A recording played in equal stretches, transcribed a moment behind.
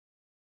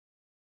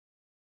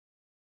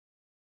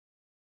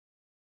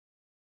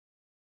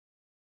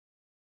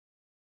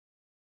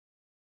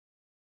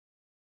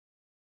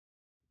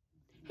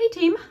Hey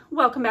team,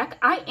 welcome back.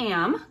 I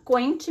am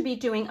going to be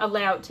doing a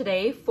layout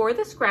today for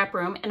the scrap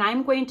room, and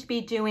I'm going to be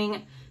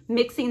doing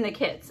mixing the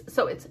kits.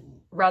 So it's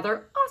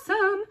rather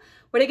awesome.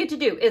 What I get to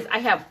do is I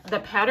have the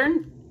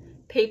pattern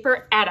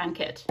paper add-on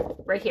kit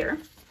right here.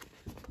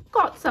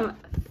 Got some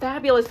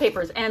fabulous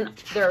papers, and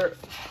they're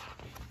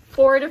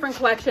 4 different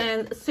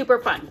collections, super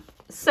fun.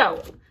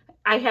 So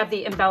I have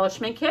the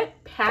embellishment kit,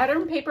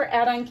 pattern paper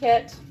add-on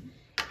kit,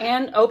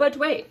 and oh, but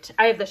wait,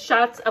 I have the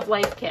Shots of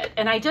Life kit.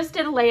 And I just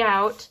did a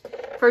layout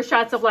for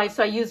Shots of Life,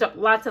 so I used up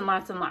lots and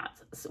lots and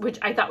lots, which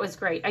I thought was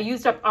great. I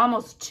used up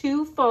almost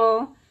 2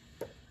 full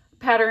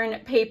pattern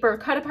paper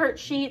cut apart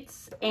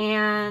sheets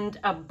and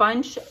a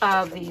bunch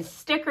of these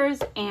stickers,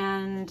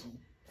 and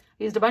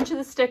I used a bunch of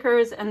the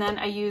stickers, and then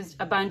I used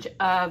a bunch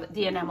of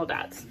the enamel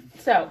dots.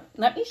 So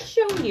let me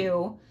show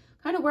you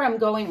kind of where I'm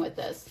going with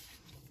this.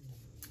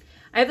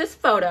 I have this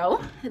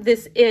photo.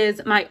 This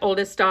is my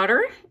oldest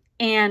daughter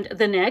and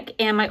the Nick,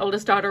 and my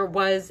oldest daughter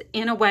was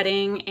in a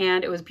wedding,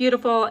 and it was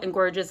beautiful and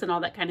gorgeous and all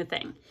that kind of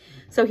thing.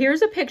 So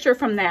here's a picture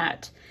from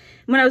that.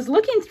 When I was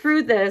looking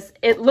through this,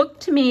 it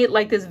looked to me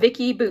like this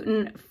Vicki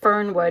Boutin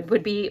Fernwood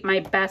would be my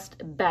best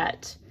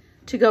bet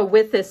to go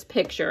with this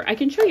picture. I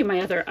can show you my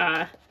other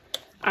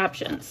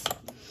options.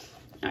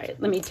 All right,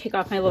 let me take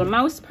off my little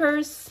mouse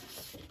purse.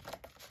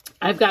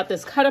 I've got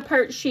this cut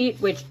apart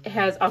sheet, which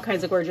has all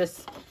kinds of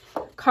gorgeous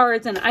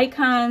cards and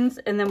icons,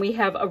 and then we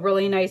have a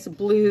really nice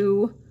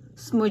blue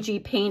smudgy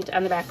paint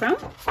on the background.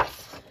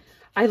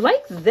 I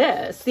like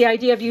this, the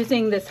idea of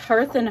using this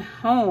hearth and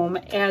home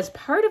as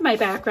part of my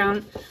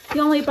background. The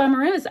only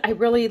bummer is I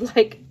really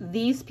like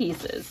these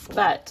pieces,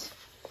 but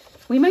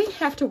we might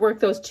have to work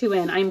those 2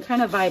 in. I'm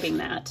kind of vibing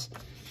that.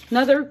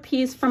 Another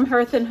piece from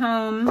Hearth and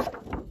Home.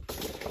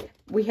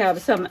 We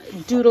have some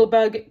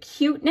Doodlebug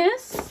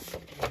cuteness.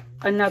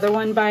 Another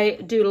one by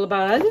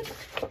Doodlebug.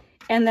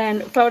 And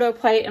then Photo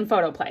Play and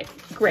Photo Play.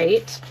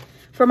 Great.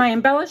 For my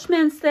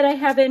embellishments that I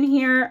have in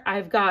here,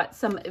 I've got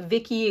some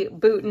Vicki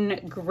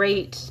Boutin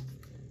great,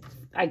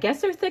 I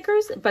guess they're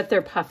thickers, but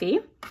they're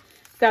puffy.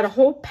 Got a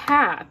whole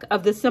pack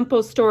of the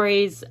Simple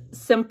Stories,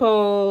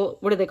 simple,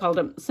 what do they call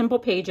them? Simple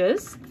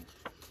Pages.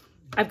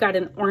 I've got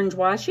an orange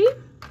washi.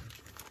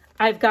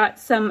 I've got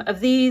some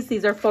of these.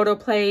 These are Photo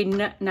Play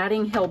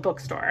Notting Hill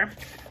Bookstore.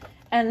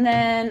 And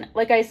then,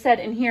 like I said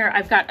in here,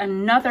 I've got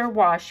another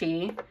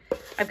washi.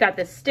 I've got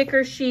this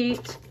sticker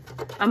sheet,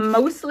 a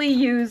mostly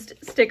used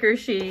sticker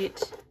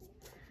sheet.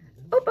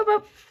 Oop, oop,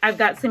 oop. I've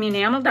got some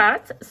enamel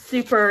dots,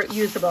 super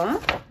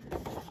usable.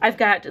 I've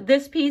got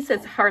this piece,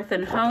 it's Hearth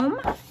and Home.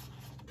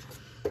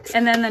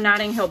 And then the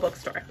Notting Hill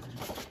Bookstore.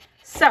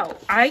 So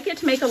I get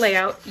to make a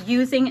layout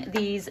using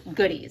these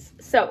goodies.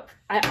 So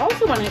I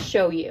also want to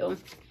show you,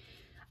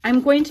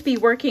 I'm going to be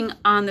working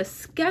on the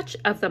sketch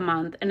of the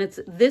month, and it's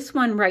this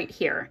one right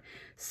here.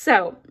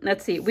 So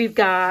let's see, we've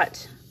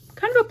got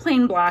kind of a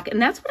plain block, and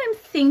that's what I'm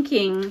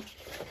thinking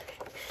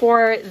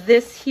for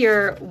this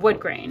here wood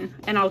grain.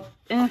 And I'll,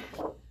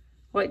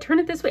 will I turn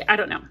it this way? I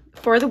don't know.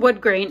 For the wood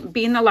grain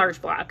being the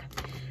large block.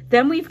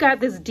 Then we've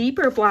got this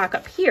deeper block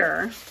up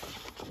here,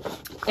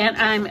 and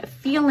I'm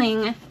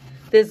feeling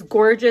this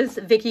gorgeous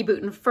Vicki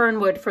Boutin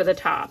Fernwood for the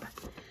top.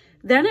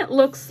 Then it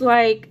looks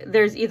like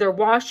there's either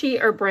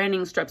washi or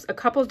branding strips, a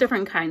couple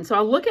different kinds. So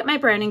I'll look at my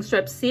branding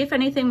strips, see if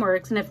anything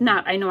works, and if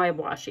not, I know I have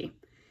washi.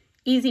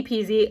 Easy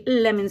peasy,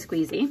 lemon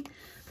squeezy.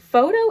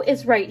 Photo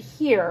is right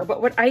here,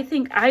 but what I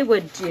think I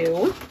would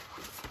do,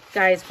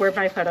 guys, where'd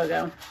my photo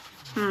go?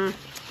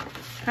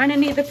 Kind of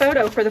need the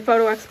photo for the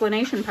photo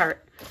explanation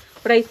part.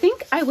 What I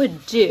think I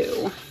would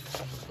do,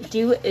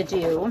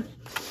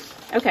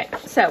 okay,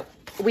 so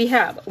we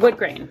have wood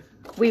grain.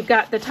 We've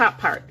got the top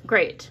part,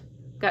 great.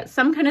 Got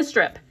some kind of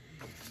strip.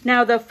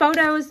 Now the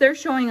photos, they're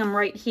showing them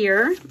right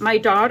here. My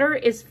daughter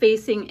is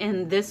facing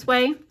in this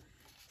way.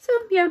 So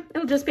yeah,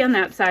 it'll just be on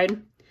that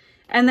side.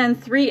 And then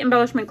 3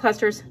 embellishment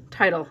clusters,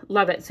 title,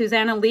 love it.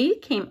 Susanna Lee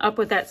came up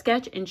with that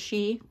sketch and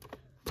she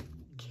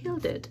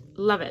killed it,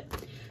 love it.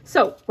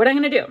 So what I'm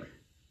gonna do,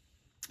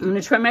 I'm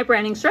gonna trim my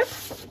branding strip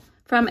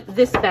from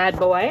this bad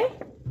boy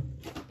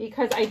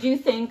because I do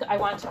think I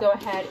want to go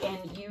ahead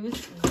and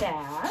use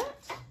that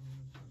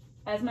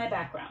as my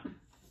background.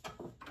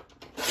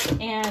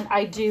 And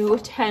I do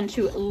tend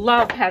to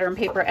love pattern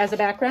paper as a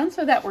background,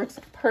 so that works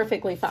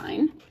perfectly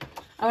fine.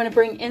 I want to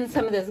bring in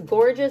some of this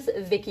gorgeous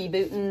Vicki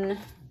Boutin,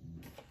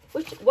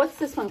 what's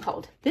this one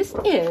called? This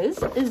is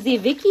the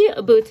Vicki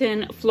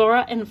Boutin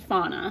Flora and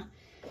Fauna,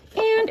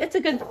 and it's a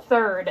good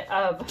third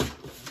of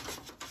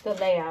the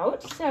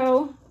layout.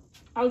 So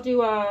I'll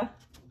do a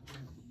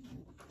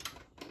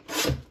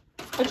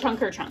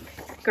chunker chunk.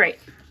 Great,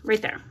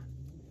 right there.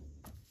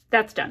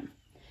 That's done.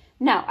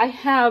 Now I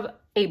have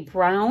a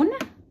brown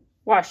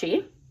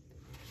washi.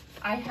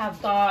 I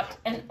have got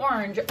an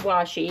orange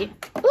washi.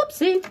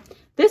 Oopsie.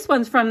 This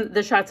one's from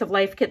the Shots of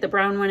Life kit, the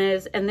brown one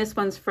is, and this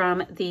one's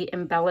from the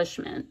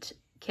embellishment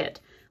kit.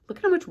 Look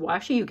at how much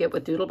washi you get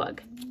with Doodlebug.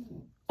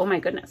 Oh my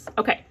goodness.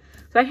 Okay,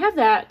 so I have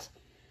that.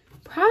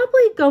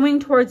 Probably going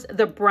towards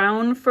the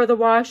brown for the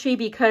washi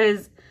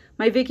because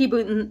My Vicki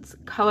Boutin's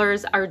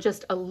colors are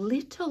just a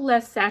little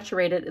less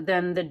saturated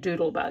than the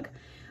Doodlebug,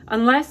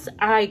 unless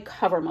I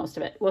cover most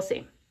of it. We'll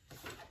see.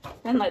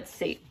 And let's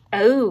see.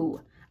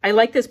 Oh, I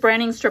like this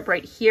branding strip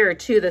right here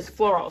too, this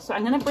floral. So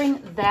I'm going to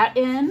bring that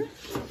in.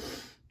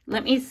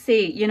 Let me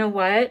see. You know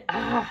what?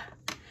 I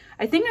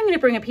think I'm going to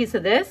bring a piece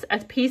of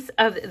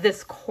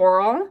this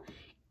coral,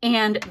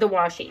 and the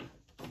washi.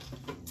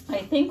 I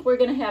think we're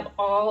going to have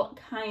all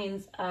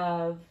kinds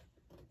of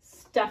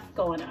stuff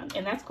going on,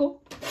 and that's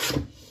cool.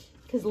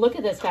 Because look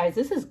at this, guys.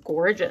 This is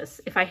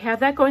gorgeous. If I have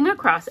that going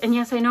across, and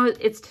yes, I know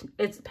it's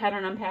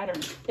pattern on pattern.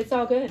 It's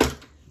all good.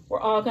 We're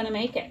all going to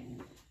make it. I'm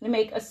going to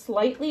make a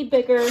slightly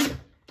bigger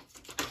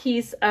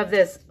piece of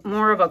this,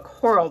 more of a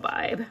coral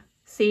vibe.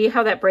 See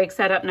how that breaks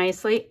that up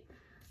nicely?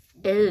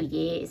 Oh,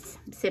 yes.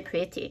 So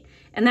pretty.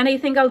 And then I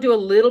think I'll do a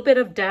little bit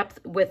of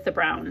depth with the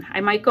brown. I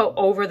might go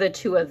over the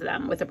two of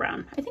them with the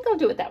brown. I think I'll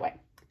do it that way.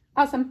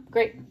 Awesome.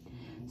 Great.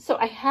 So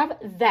I have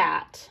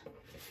that.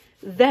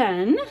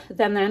 Then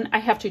I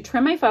have to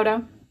trim my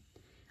photo.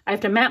 I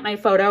have to map my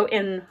photo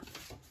in,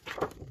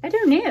 I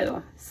don't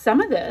know,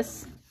 some of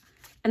this.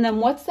 And then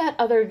what's that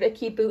other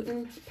Vicki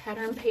Boutin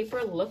pattern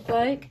paper look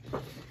like?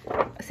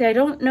 See, I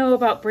don't know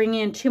about bringing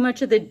in too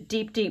much of the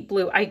deep, deep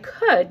blue. I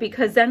could,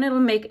 because then it'll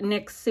make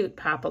Nick's suit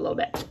pop a little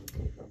bit.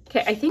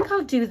 Okay, I think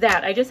I'll do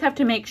that. I just have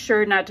to make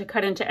sure not to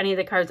cut into any of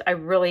the cards I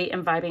really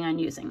am vibing on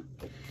using.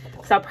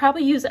 So I'll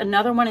probably use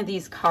another one of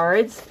these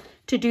cards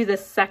to do the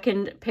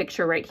second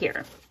picture right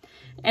here.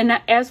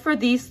 And as for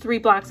these 3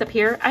 blocks up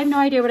here, I have no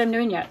idea what I'm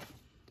doing yet.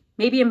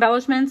 Maybe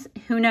embellishments,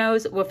 who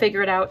knows? We'll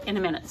figure it out in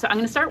a minute. So I'm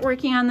going to start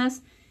working on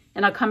this,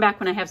 and I'll come back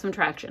when I have some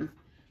traction.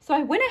 So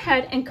I went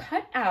ahead and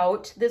cut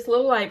out this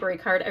little library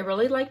card. I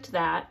really liked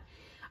that.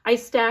 I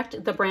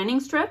stacked the branding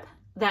strip,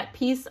 that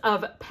piece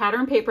of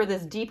pattern paper,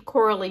 this deep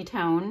corally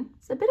tone.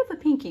 It's a bit of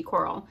a pinky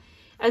coral,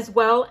 as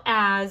well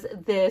as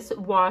this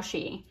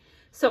washi.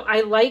 So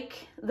I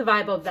like the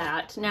vibe of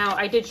that. Now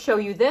I did show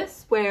you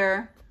this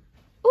where,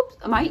 oops,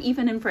 am I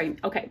even in frame?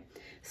 Okay.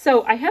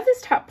 So I have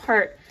this top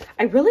part.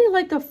 I really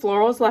like the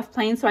florals left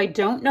plain, so I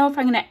don't know if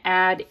I'm going to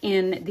add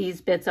in these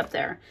bits up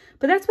there.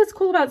 But that's what's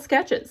cool about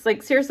sketches.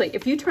 Like, seriously,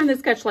 if you turn the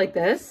sketch like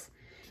this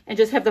and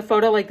just have the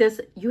photo like this,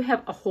 you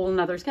have a whole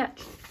nother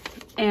sketch.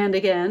 And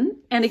again,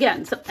 and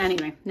again. So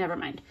anyway, never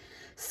mind.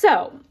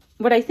 So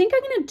what I think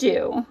I'm going to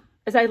do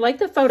is I like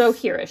the photo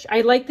here-ish.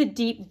 I like the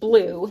deep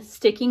blue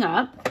sticking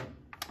up.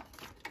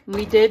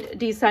 We did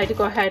decide to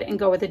go ahead and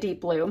go with the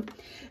deep blue.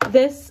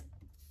 This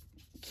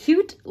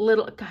cute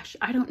little, gosh,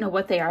 I don't know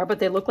what they are, but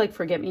they look like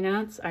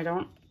forget-me-nots. I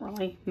don't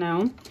really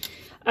know.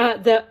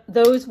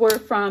 Those were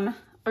from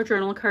a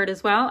journal card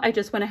as well. I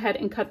just went ahead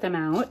and cut them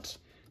out.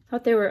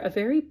 Thought they were a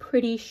very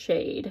pretty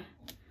shade.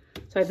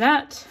 So I have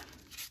that.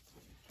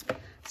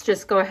 Let's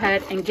just go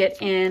ahead and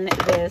get in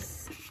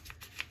this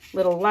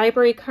little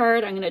library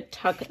card. I'm going to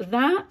tuck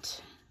that.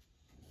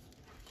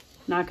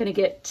 Not going to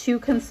get too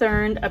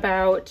concerned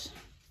about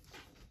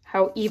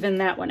how even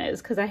that one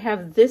is, because I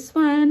have this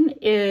one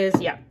is,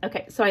 yeah,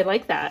 okay, so I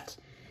like that.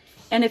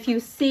 And if you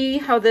see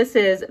how this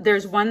is,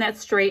 there's one that's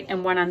straight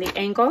and one on the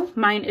angle.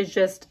 Mine is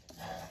just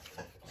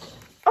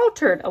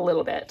altered a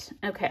little bit.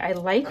 Okay, I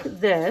like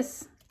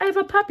this. I have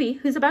a puppy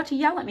who's about to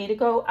yell at me to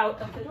go out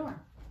of the door.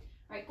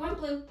 All right, go on,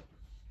 Blue.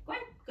 Go on,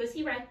 go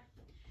see Red.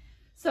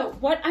 So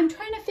what I'm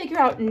trying to figure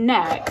out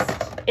next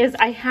is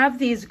I have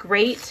these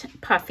great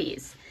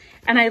puffies.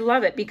 And I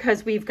love it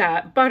because we've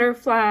got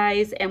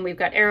butterflies and we've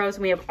got arrows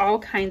and we have all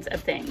kinds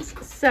of things.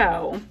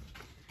 So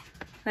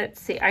let's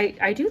see.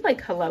 I do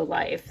like Hello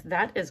Life.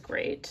 That is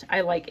great.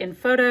 I like in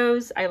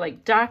photos. I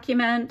like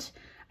document.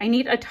 I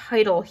need a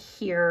title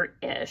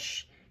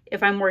here-ish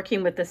if I'm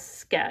working with this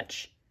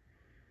sketch.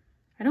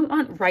 I don't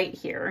want right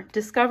here.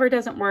 Discover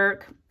doesn't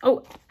work.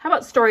 Oh, how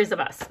about Stories of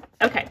Us?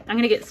 Okay, I'm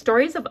going to get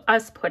Stories of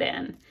Us put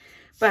in.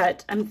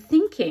 But I'm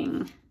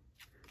thinking...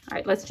 All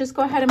right, let's just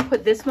go ahead and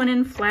put this one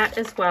in flat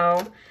as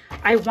well.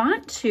 I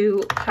want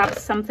to pop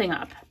something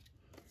up.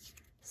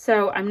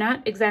 So I'm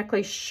not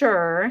exactly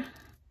sure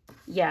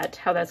yet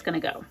how that's going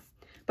to go.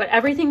 But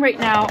everything right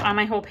now on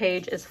my whole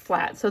page is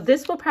flat. So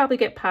this will probably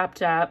get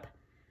popped up.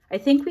 I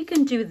think we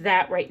can do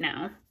that right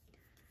now.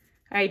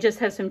 I just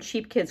have some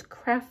Cheap Kids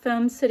craft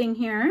film sitting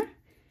here on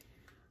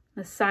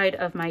the side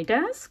of my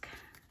desk.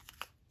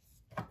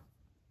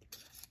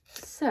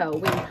 So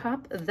we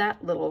pop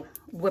that little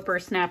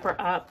whippersnapper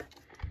up.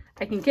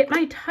 I can get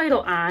my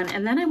title on,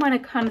 and then I want to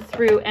come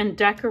through and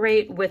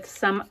decorate with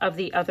some of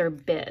the other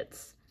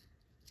bits.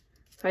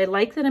 So I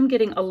like that I'm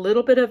getting a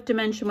little bit of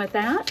dimension with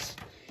that.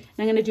 And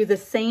I'm going to do the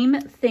same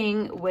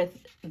thing with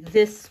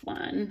this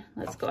one.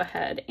 Let's go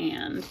ahead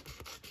and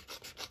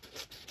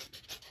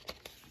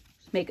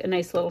make a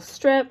nice little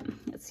strip.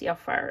 Let's see how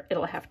far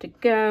it'll have to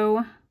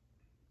go.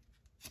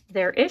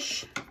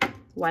 There-ish.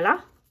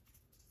 Voila.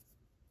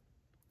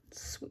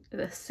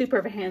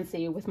 Super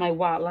fancy with my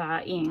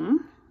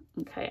voila-ing.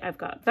 Okay, I've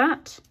got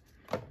that.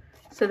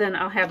 So then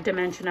I'll have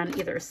dimension on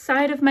either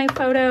side of my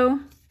photo.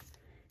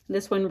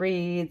 This one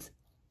reads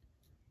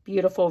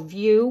Beautiful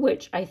View,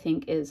 which I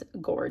think is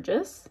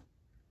gorgeous.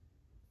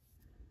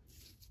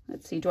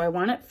 Let's see, do I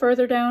want it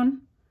further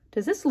down?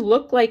 Does this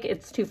look like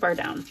it's too far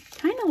down?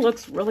 Kind of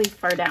looks really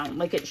far down,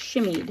 like it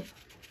shimmied.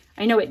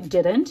 I know it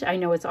didn't. I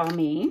know it's all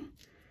me.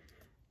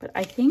 But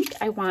I think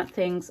I want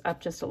things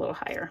up just a little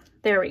higher.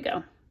 There we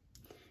go.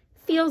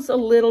 Feels a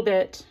little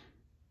bit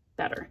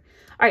better.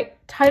 All right,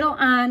 title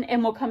on,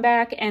 and we'll come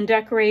back and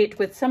decorate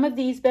with some of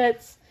these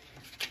bits,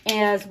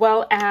 as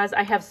well as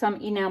I have some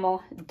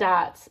enamel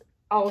dots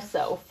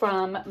also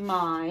from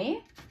my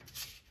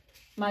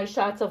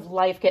Shots of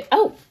Life kit.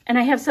 Oh, and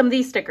I have some of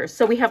these stickers.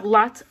 So we have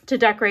lots to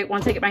decorate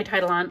once I get my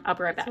title on. I'll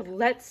be right back. So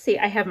let's see.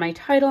 I have my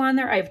title on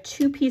there. I have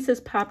 2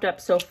 pieces popped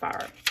up so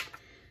far.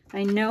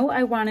 I know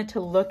I wanted to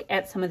look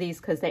at some of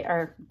these because they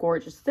are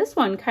gorgeous. This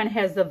one kind of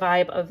has the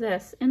vibe of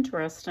this.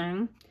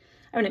 Interesting.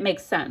 I mean, it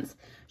makes sense.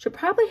 Should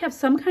probably have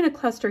some kind of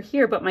cluster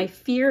here, but my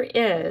fear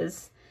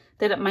is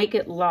that it might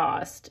get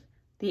lost.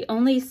 The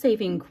only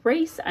saving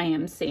grace I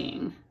am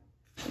seeing,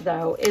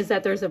 though, is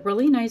that there's a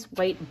really nice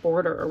white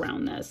border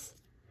around this.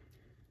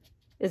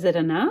 Is it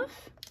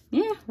enough?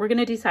 Yeah, we're going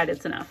to decide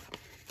it's enough.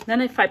 Then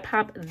if I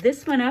pop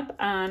this one up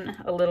on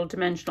a little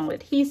dimensional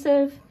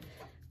adhesive,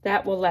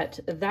 that will let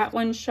that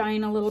one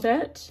shine a little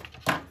bit.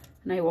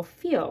 And I will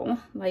feel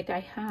like I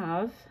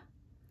have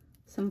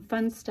some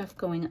fun stuff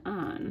going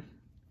on.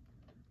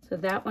 So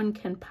that one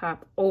can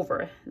pop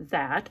over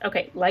that.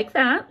 Okay, like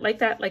that, like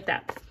that, like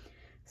that.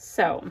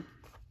 So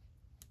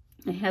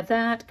I have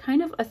that,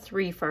 kind of a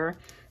 3-fer.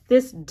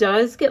 This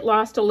does get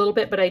lost a little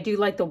bit, but I do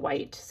like the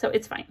white, so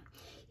it's fine.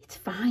 It's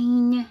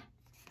fine.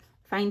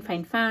 Fine,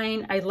 fine,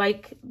 fine. I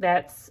like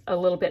that's a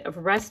little bit of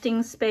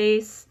resting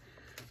space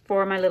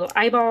for my little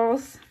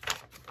eyeballs.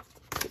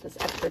 Get this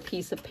extra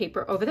piece of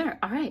paper over there.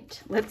 All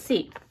right, let's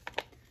see.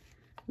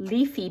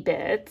 Leafy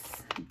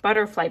bits,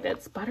 butterfly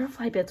bits.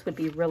 Butterfly bits would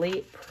be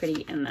really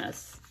pretty in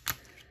this.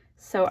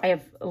 So I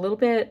have a little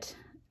bit,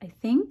 I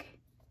think,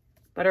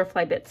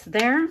 butterfly bits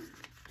there.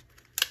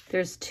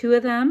 There's 2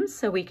 of them,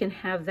 so we can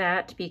have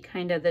that be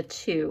kind of the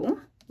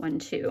 2. 1,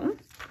 2.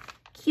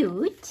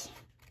 Cute.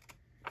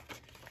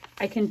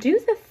 I can do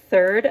the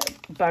 3rd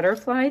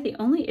butterfly. The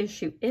only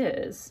issue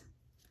is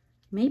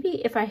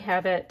maybe if I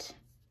have it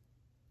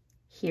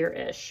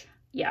here-ish.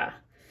 Yeah.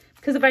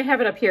 Because if I have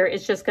it up here,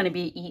 it's just going to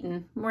be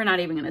eaten. We're not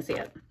even going to see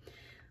it.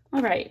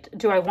 All right.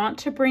 Do I want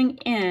to bring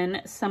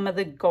in some of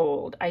the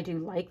gold? I do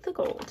like the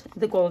gold.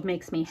 The gold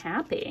makes me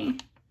happy.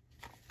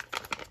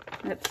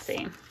 Let's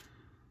see.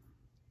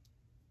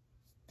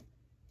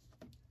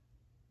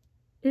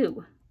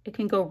 Ooh, it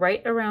can go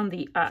right around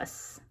the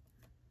us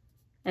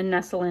and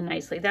nestle in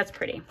nicely. That's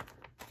pretty.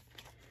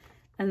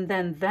 And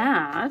then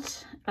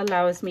that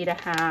allows me to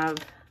have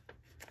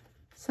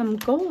some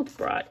gold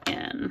brought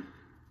in.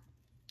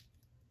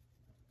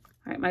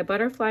 All right, my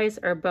butterflies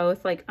are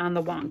both like on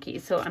the wonky,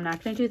 so I'm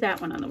not going to do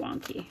that one on the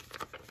wonky.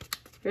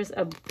 Here's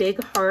a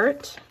big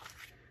heart.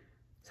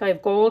 So I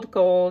have gold,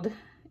 gold,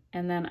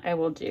 and then I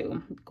will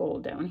do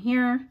gold down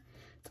here.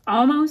 It's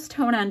almost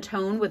tone on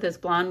tone with this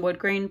blonde wood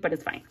grain, but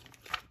it's fine.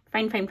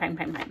 Fine, fine, fine,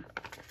 fine, fine.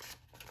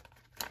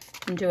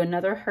 And do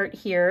another heart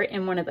here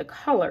in one of the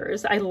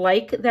colors. I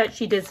like that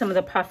she did some of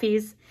the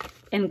puffies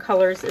in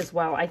colors as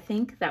well. I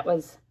think that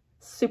was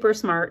super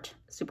smart,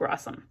 super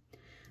awesome.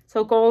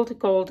 So gold,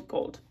 gold,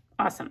 gold.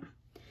 Awesome.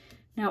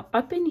 Now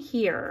up in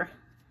here,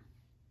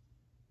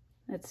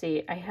 let's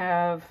see,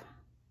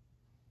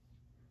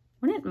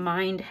 wouldn't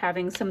mind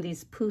having some of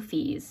these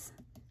poofies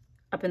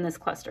up in this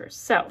cluster.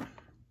 So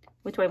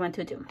what do I want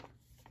to do?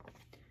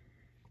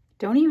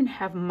 Don't even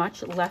have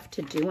much left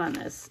to do on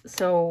this.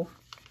 So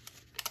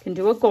I can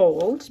do a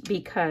gold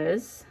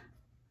because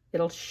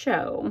it'll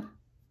show.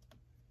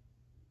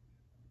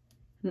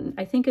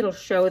 I think it'll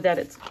show that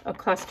it's a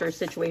cluster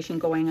situation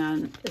going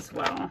on as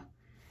well.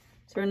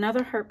 Is there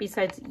another heart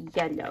besides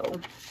yellow?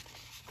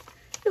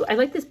 Ooh, I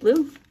like this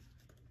blue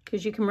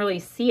because you can really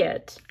see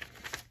it.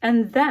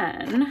 And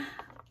then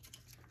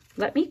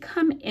let me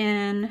come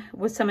in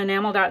with some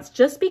enamel dots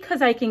just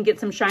because I can get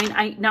some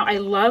shine. Now I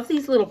love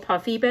these little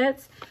puffy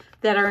bits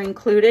that are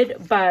included,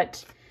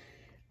 but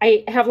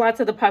I have lots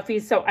of the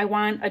puffies, so I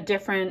want a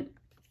different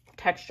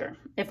texture,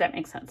 if that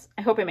makes sense.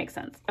 I hope it makes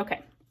sense.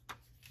 Okay.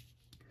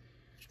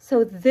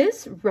 So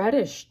this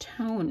reddish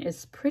tone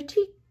is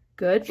pretty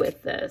good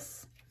with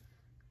this.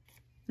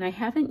 And I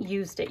haven't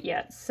used it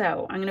yet,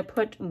 so I'm going to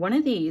put one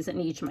of these in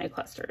each of my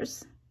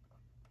clusters.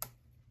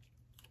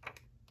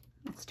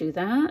 Let's do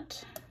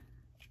that.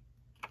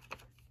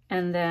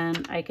 And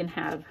then I can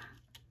have,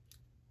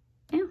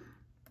 yeah,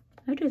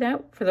 I'll do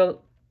that for the,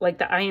 like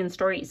the eye in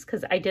stories,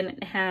 because I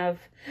didn't have,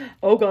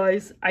 oh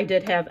guys, I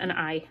did have an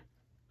eye.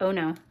 Oh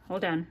no,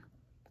 hold on.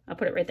 I'll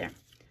put it right there.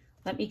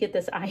 Let me get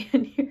this eye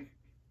in here.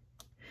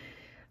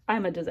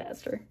 I'm a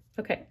disaster.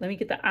 Okay, let me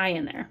get the eye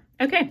in there.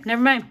 Okay,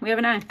 never mind, we have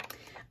an eye.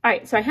 All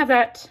right, so I have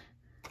that.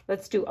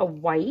 Let's do a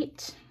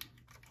white.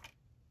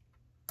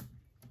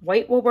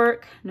 White will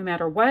work no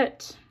matter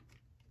what.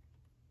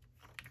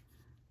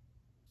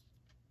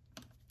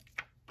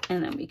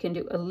 And then we can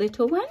do a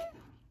little one.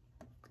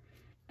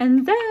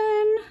 And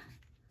then,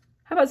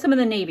 how about some of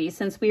the navy,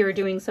 since we are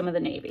doing some of the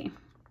navy?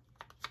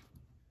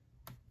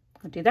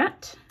 I'll do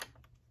that.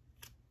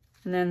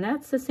 And then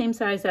that's the same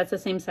size, that's the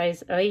same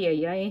size. Ay,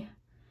 ay, ay.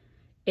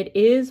 It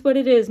is what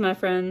it is, my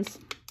friends.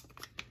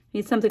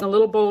 Need something a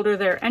little bolder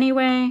there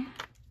anyway.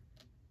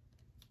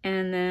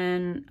 And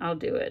then I'll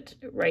do it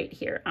right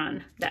here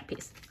on that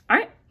piece. All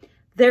right,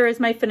 there is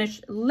my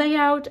finished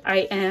layout. I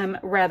am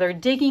rather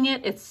digging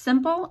it. It's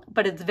simple,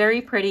 but it's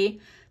very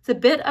pretty. It's a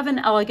bit of an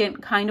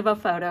elegant kind of a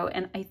photo,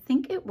 and I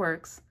think it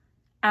works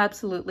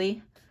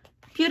absolutely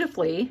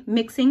beautifully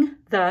mixing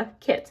the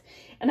kits.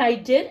 And I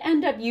did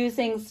end up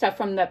using stuff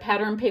from the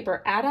pattern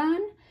paper add-on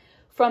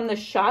from the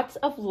Shots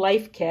of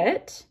Life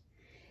kit,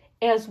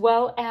 as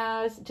well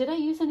as, did I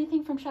use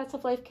anything from Shots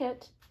of Life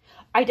kit?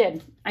 I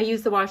did. I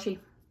used the washi.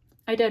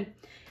 I did.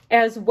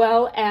 As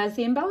well as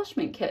the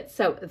embellishment kit.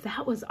 So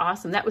that was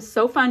awesome. That was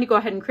so fun to go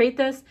ahead and create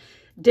this.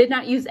 Did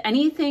not use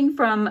anything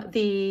from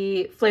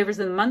the Flavors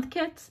of the Month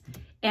kits,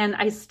 and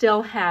I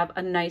still have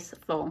a nice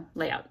full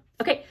layout.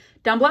 Okay,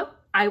 down below,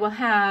 I will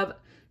have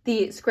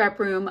the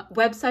ScrapRoom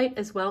website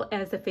as well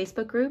as the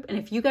Facebook group. And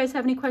if you guys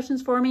have any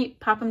questions for me,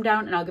 pop them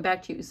down and I'll get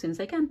back to you as soon as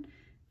I can.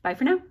 Bye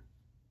for now.